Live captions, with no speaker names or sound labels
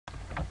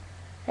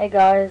Hey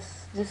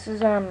guys, this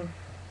is I'm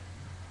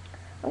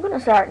gonna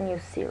start a new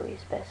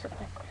series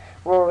basically.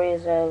 Rory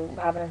is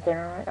having a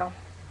dinner right now,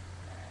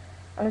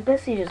 and it's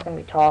basically just gonna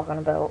be talking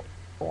about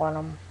what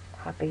I'm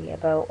happy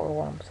about or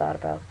what I'm sad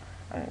about,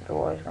 and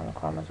Rory's gonna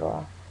come as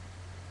well.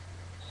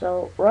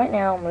 So right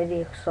now I'm really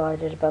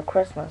excited about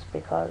Christmas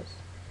because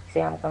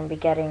see I'm gonna be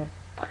getting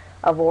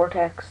a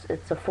vortex.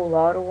 It's a full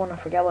auto one. I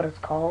forget what it's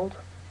called.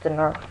 It's a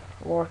Nerf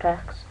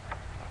vortex,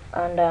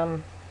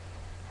 and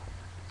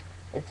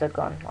it's a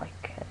gun,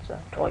 like it's a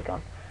toy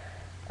gun.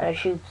 And it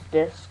shoots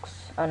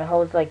discs, and it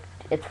holds like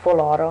it's full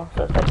auto,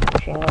 so it's like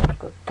machine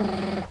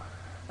gun.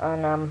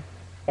 And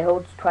it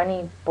holds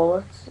 20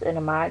 bullets in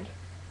a mag.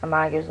 A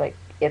mag is like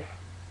if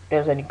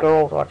there's any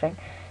girls watching,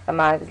 a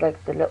mag is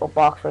like the little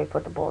box where you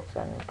put the bullets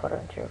in and put it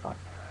into your gun.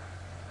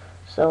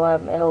 So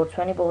it holds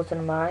 20 bullets in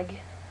a mag.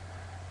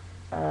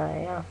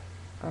 Yeah,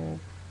 and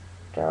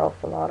they're all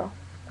full auto.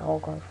 The whole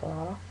gun's full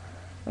auto.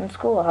 And it's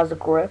cool. It has a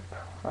grip,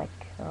 like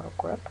a little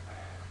grip,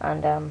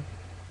 and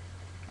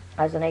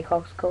has an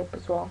ACOG scope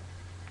as well,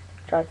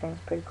 which I think is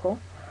pretty cool.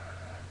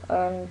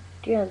 And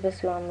yeah, that's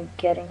basically what I'm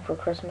getting for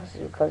Christmas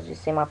because you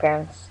see my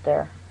parents,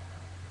 they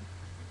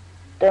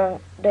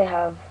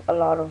have a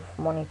lot of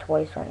money to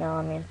waste right now.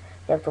 I mean,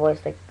 they have to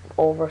waste like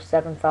over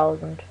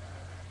 7,000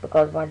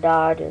 because my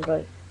dad is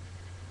like,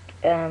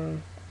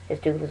 his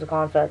due to the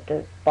concert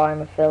to buy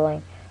him a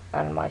filling,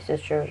 and my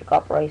sister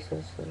got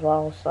braces as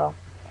well, so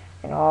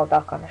all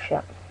that kind of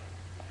shit.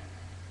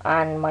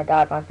 And my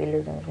dad might be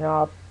losing his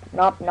job,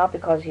 not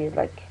because he's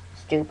like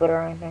stupid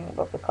or anything,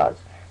 but because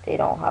they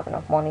don't have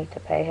enough money to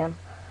pay him.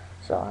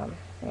 So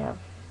yeah,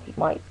 he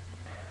might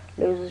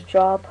lose his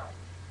job.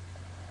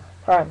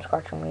 Sorry, I'm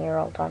scratching my ear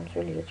all the time. It's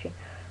really itchy.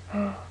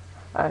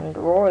 And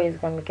Rory is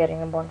going to be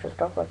getting a bunch of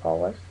stuff like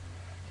always.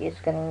 He's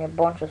getting a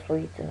bunch of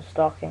sweets in a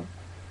stocking,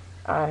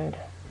 and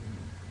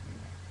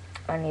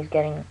he's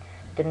getting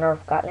the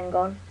Nerf Gatling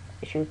gun.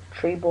 It shoots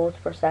 3 bullets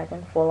per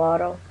second, full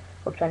auto,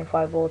 with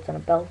 25 bullets in a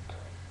belt.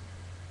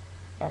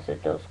 Yes,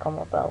 it does come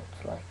with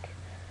belts. Like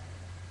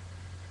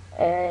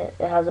it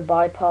has a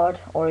bipod,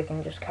 or you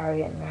can just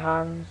carry it in your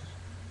hands.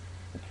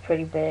 It's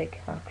pretty big,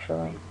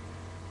 actually.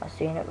 I've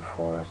seen it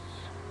before.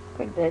 It's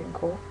pretty big and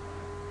cool.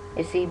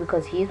 You see,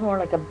 because he's more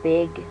like a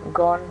big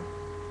gun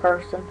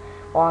person,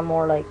 while I'm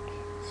more like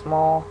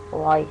small,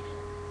 light,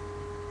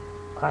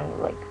 kind of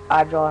like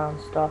agile and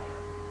stuff.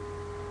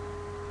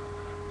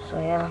 So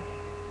yeah,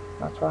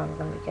 that's why I'm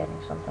gonna be getting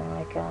something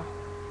like a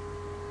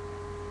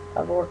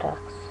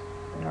vortex,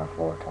 a Nerf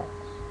vortex.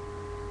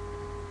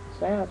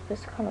 So yeah, that's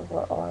basically kind of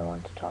what all I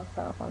want to talk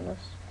about on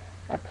this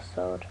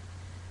episode.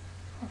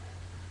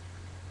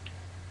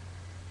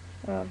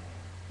 I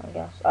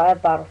guess I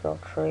have Battlefield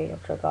 3,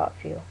 which I got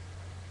a few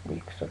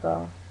weeks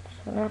ago.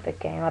 It's an epic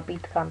game. I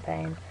beat the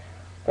campaign,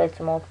 played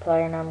some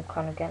multiplayer, and I'm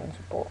kind of getting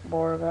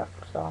bored of it.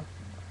 So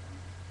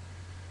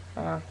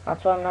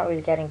that's why I'm not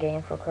really getting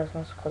games for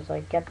Christmas, because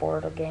I get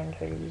bored of games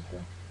really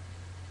easily.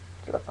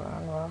 Just looking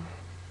around the room.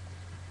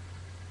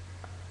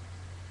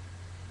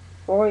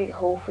 Rory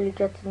hopefully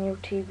gets a new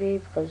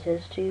TV because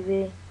his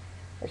TV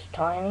is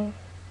tiny.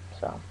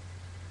 So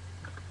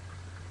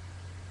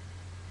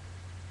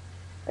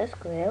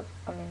basically it.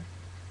 I mean,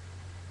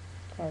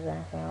 is there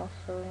anything else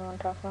that we want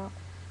to talk about?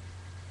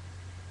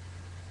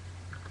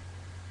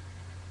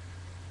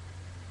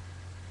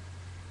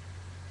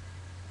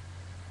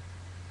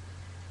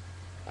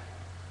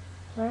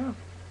 So yeah.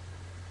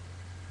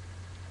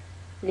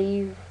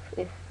 Leave,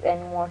 if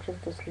anyone watches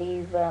this,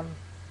 leave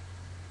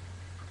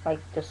like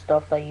the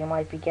stuff that you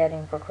might be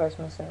getting for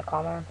Christmas in the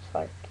comments.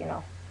 Like,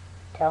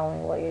 tell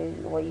me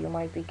what you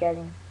might be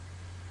getting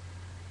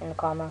in the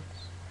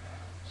comments.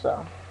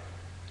 So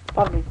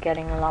probably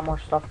getting a lot more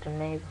stuff than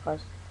me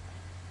because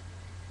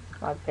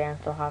my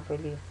parents don't have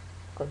really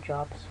good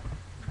jobs.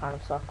 Kind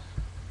of sucks.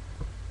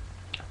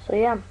 So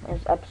yeah,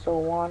 it's episode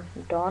 1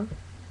 done.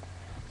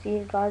 See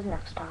you guys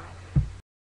next time.